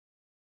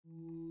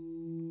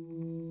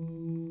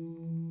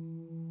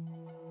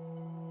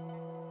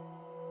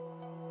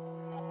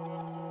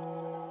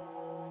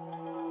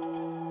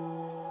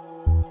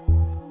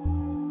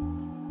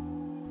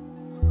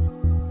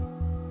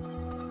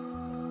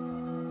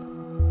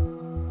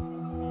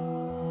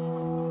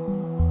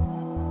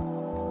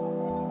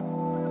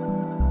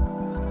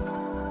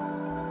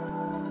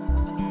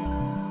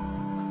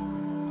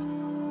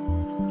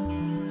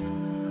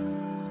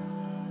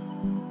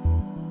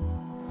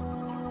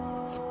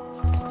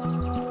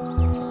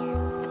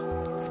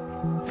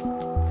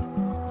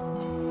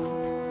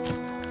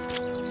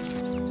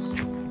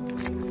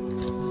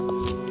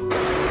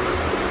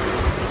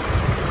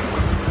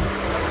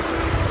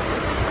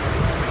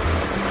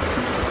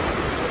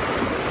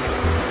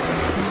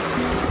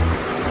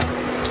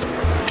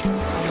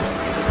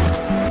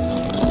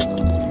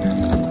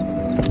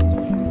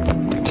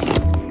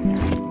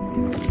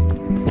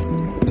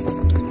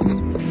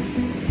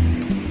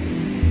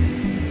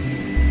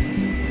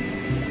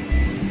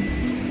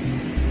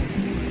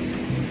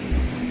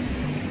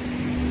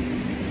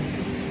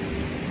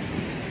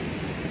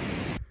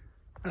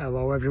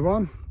Hello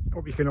everyone,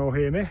 hope you can all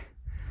hear me.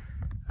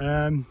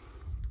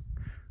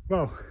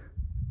 Well,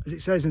 as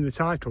it says in the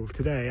title,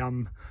 today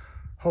I'm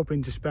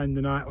hoping to spend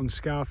the night on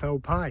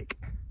Scafell Pike.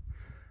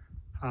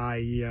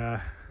 I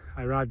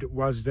arrived at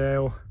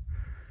Wasdale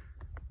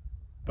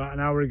about an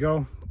hour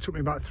ago. It took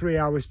me about 3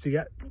 hours to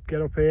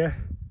get up here.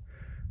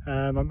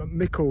 I'm at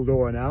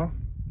Mickledore now,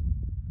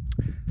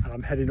 and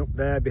I'm heading up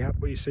there,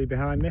 what you see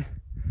behind me,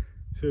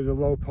 through the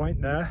low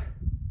point there.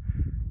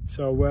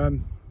 So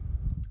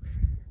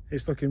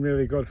it's looking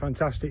really good,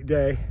 fantastic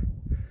day.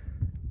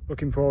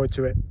 Looking forward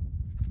to it.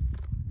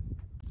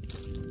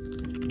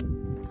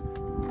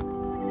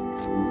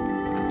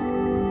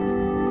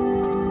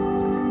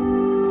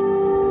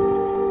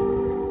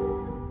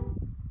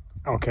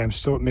 Okay, I'm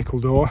still at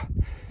Mickledore,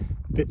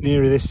 a bit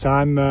nearer this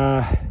time.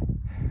 I'm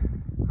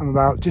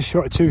about just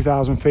short of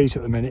 2,000 feet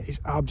at the minute.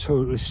 It's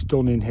absolutely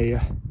stunning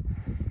here.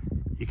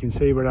 You can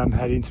see where I'm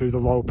heading through the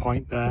low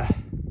point there.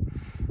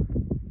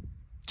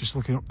 Just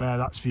looking up there,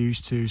 that's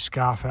views to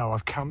Scafell.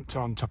 I've camped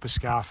on top of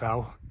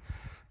Scafell,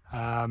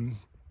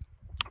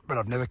 but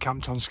I've never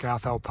camped on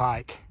Scafell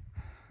Pike.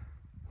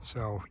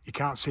 So you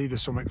can't see the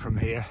summit from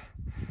here.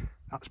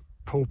 That's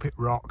Pulpit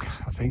Rock,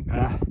 I think,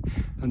 there.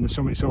 And the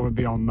summit's over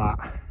beyond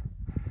that.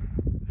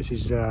 This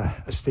is a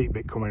steep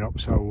bit coming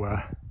up,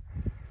 so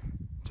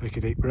take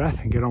a deep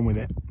breath and get on with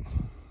it.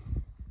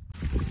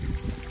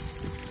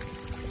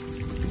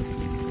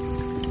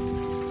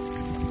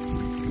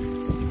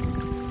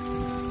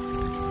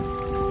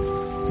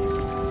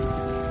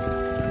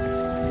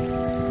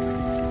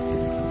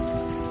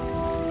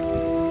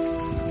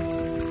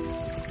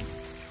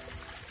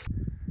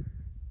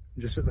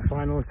 Just at the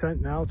final ascent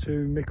now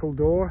to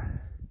Mickledore.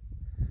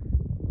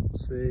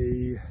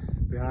 See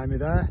behind me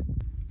there.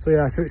 So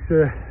yeah, so it's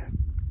a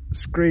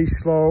scree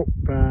slope.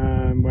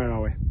 Where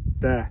are we?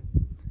 There.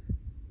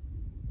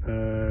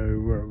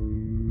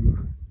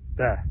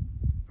 There.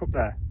 Up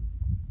there.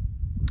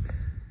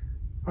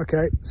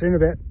 Okay, see you in a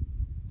bit.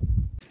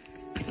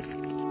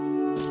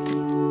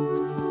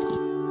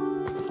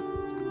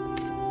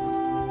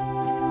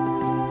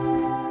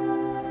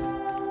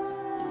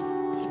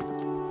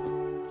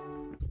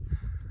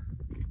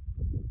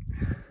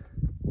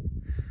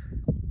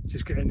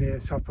 Just getting near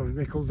the top of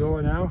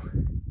Mickledore now.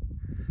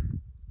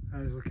 I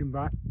was looking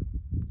back,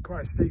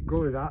 quite a steep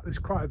gully that. There's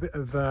quite a bit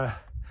of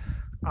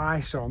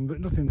ice on, but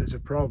nothing that's a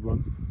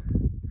problem.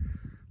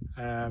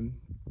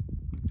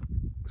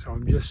 So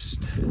I'm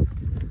just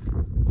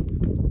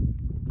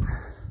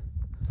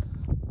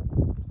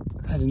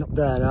heading up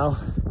there now,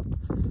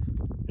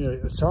 nearly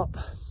at the top.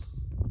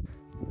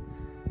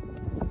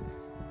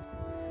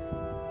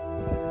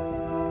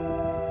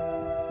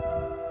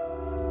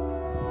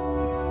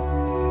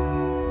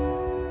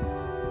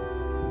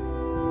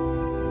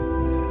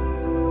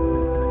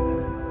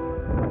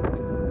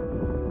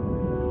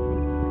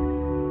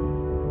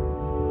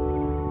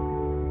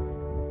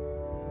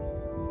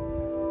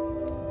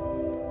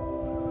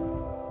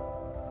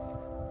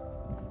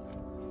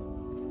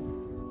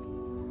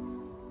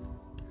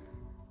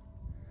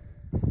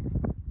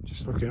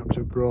 Just looking up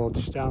to a broad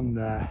stand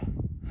there.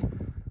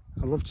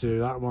 I'd love to do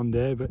that one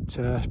day, but it's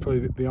probably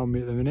a bit beyond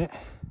me at the minute.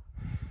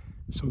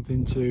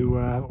 Something to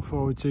look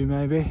forward to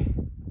maybe.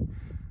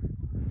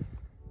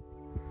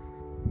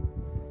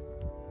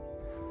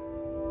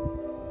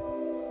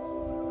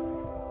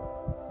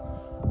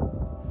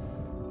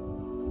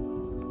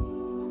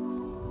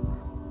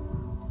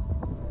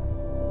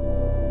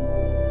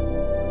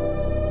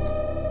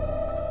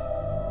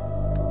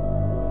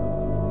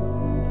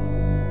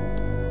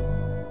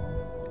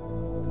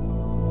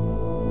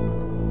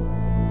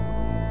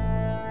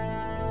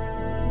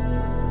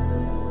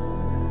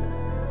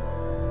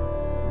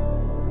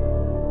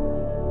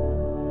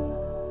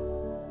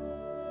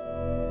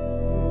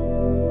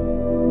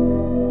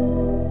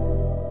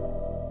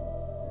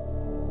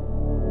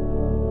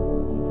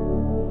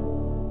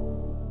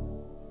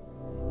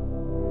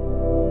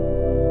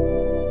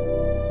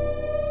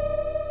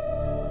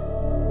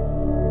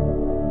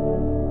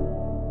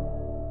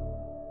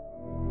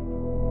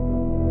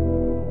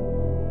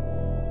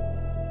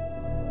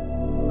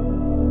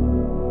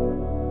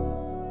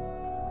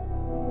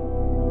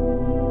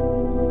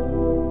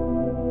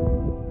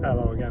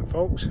 Hello again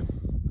folks,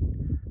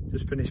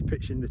 just finished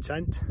pitching the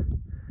tent.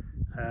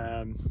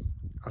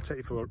 I'll take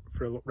you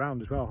for a look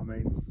round as well. I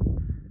mean,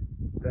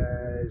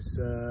 there's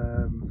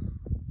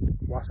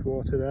Wass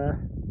water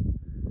there,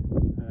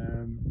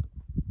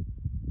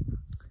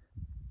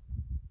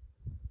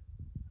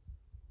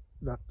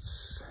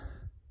 that's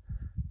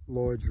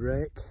Lloyd's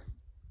Rake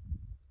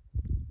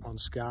on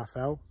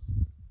Scafell.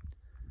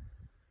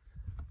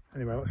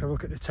 Anyway, let's have a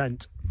look at the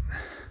tent.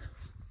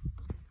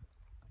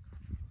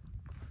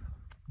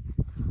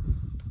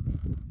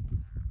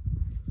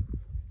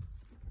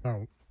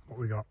 Oh, what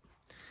we got?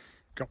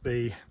 Got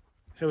the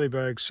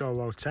Hilleberg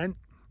Soulo tent,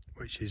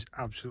 which is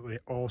absolutely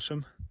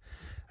awesome.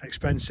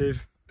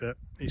 Expensive, but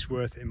it's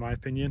worth it in my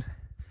opinion.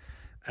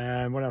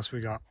 What else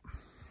we got?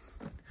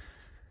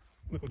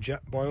 Little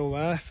jet boil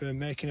there for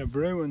making a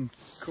brew and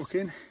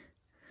cooking.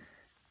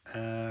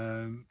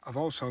 I've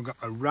also got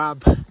a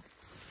Rab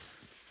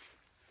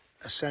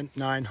Ascent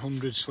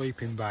 900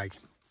 sleeping bag.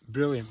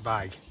 Brilliant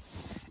bag.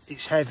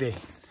 It's heavy,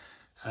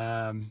 but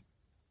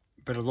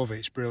I love it.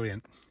 It's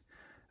brilliant.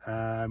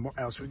 What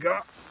else we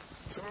got?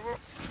 Let's have a look.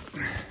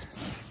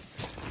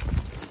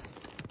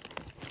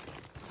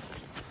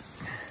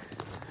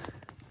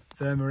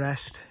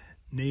 Thermarest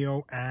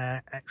Neo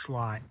Air X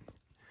Lite.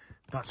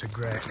 That's a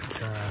great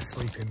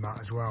sleeping mat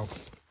as well.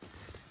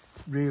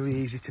 Really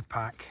easy to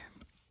pack,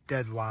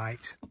 dead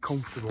light,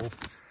 comfortable.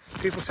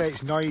 People say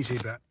it's noisy,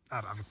 but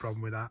I don't have a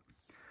problem with that.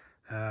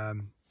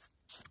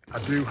 I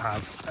do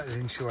have an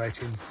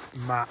insulating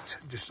mat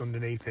just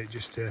underneath it,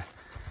 just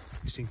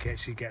in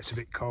case it gets a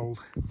bit cold.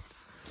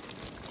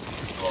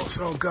 I've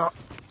also got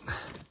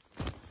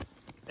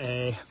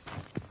a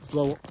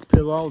blow-up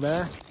pillow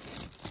there.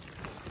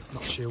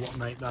 Not sure what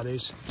make that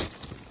is.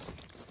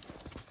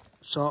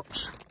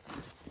 Socks,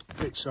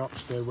 thick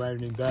socks for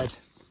wearing in bed.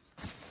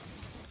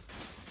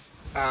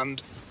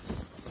 And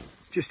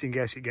just in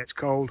case it gets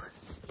cold,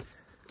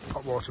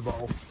 hot water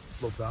bottle,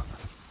 love that.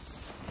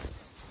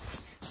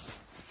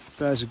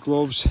 Pairs of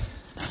gloves,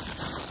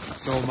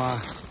 that's all my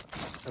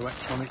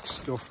electronic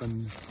stuff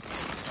and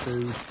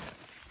food.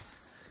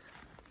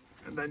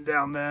 And then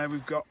down there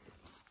we've got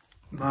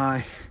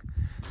my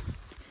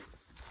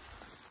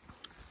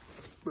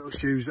little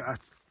shoes that I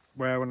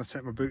wear when I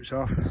take my boots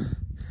off.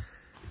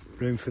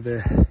 Room for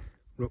the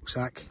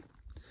rucksack.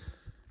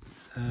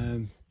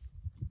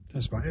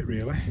 That's about it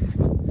really.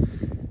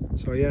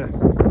 So yeah,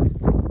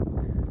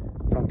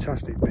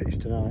 fantastic pitch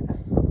tonight.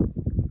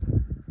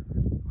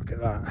 Look at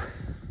that.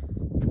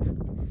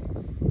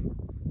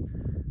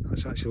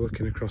 That's actually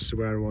looking across to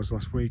where I was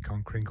last week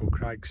on Crinkle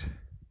Crags.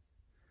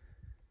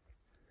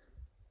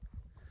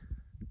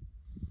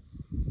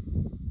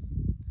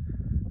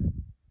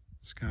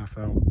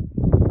 Scafell.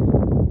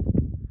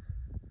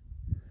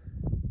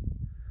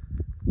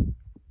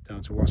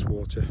 Down to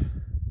Wastwater.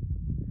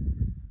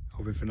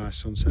 Hoping for a nice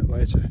sunset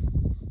later.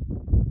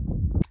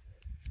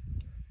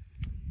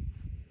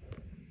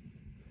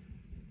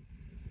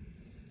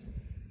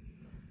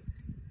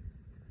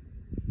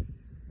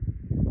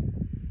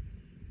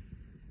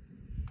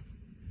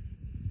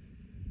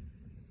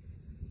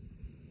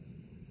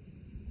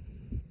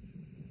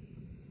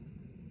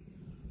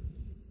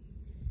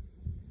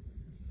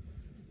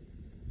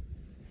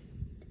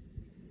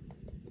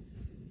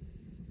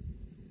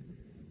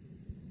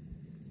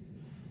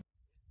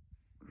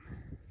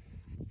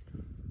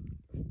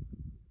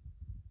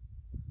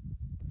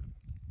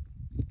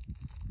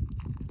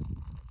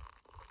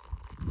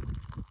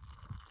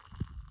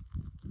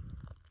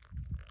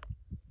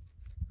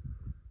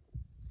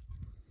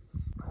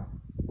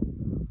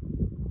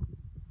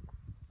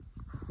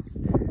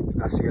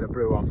 Nice to get a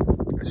brew on.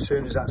 As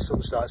soon as that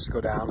sun starts to go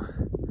down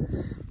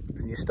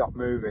and you stop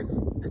moving,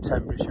 the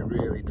temperature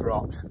really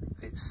dropped.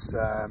 It's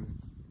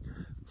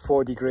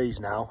 4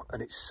 degrees now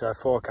and it's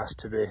forecast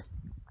to be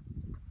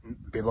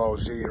below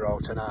 0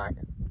 tonight.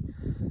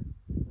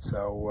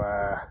 So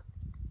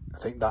I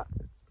think that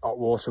hot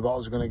water bottle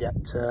is going to get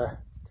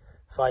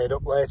fired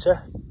up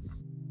later.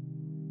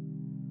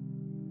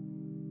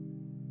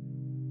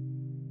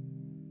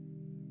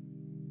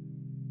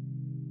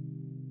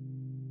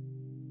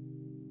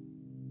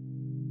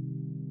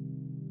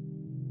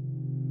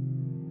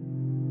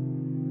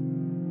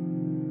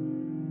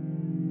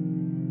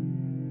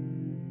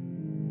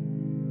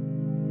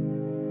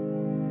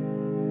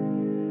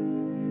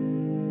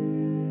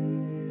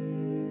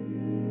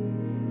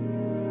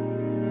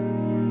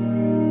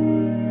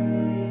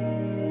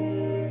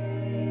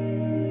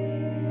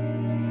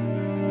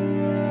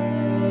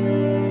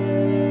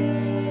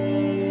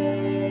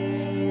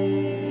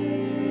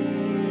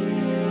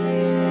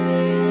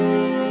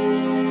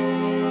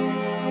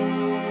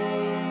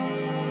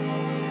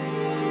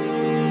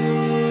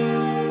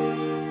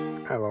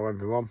 Hello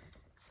everyone,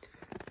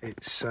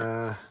 it's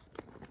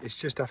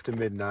just after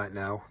midnight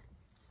now,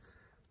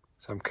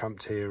 so I'm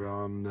camped here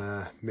on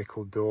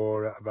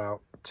Mickledore at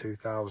about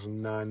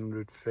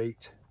 2,900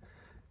 feet.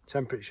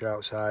 Temperature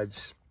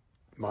outside's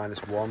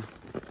 -1.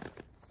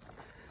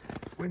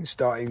 Wind's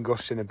starting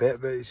gusting a bit,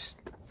 but it's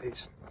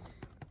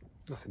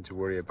nothing to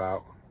worry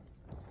about.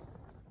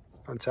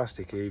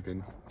 Fantastic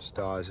evening,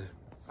 stars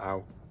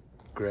out,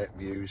 great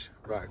views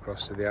right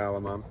across to the Isle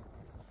of Man.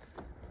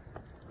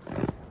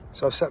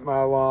 So I've set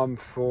my alarm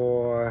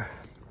for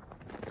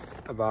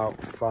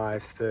about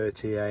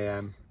 5:30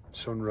 AM.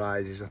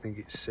 Sunrise is, I think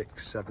it's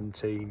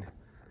 6:17.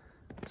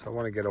 So I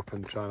want to get up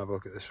and try and have a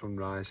look at the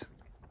sunrise.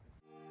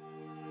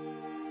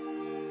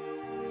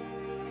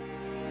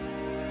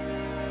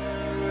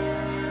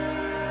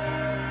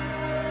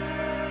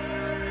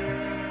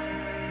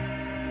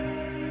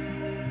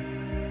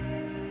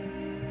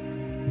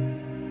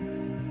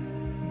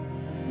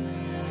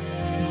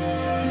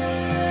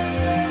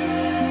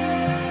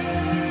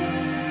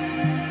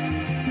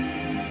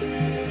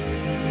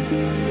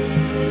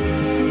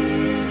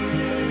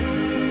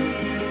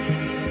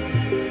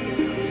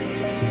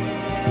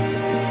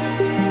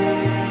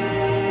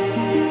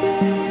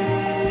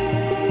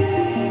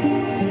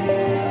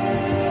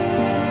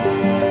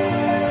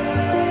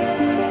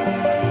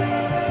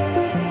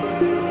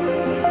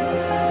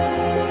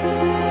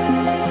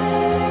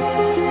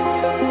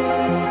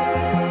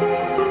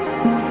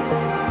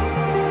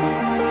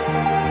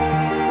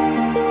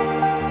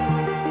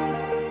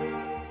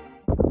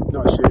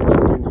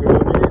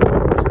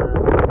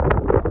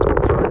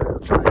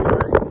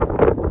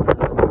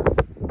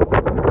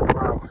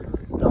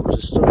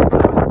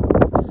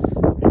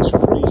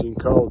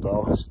 cold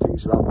though. I think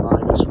it's about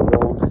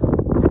 -1.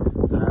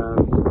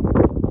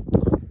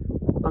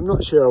 I'm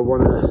not sure I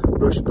want to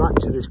rush back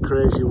to this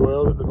crazy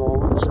world at the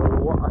moment, so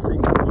what I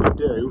think I'm going to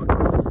do,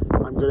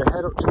 I'm going to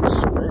head up to the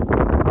summit,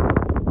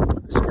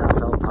 the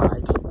Scafell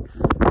Pike,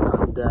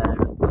 and then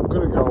I'm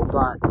going to go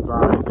back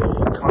by the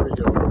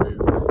corridor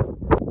route.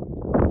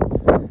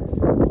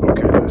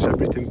 Okay, that's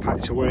everything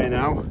packed away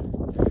now.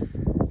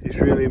 It's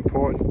really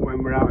important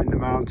when we're out in the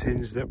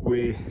mountains that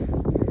we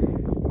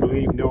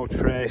leave no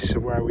trace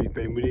of where we've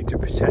been. We need to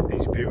protect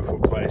these beautiful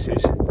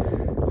places.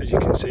 As you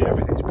can see,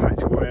 everything's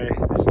packed away.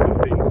 There's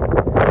nothing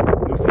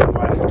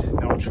left,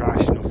 no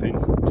trash, nothing,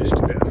 just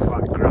a bit of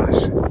flat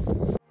grass.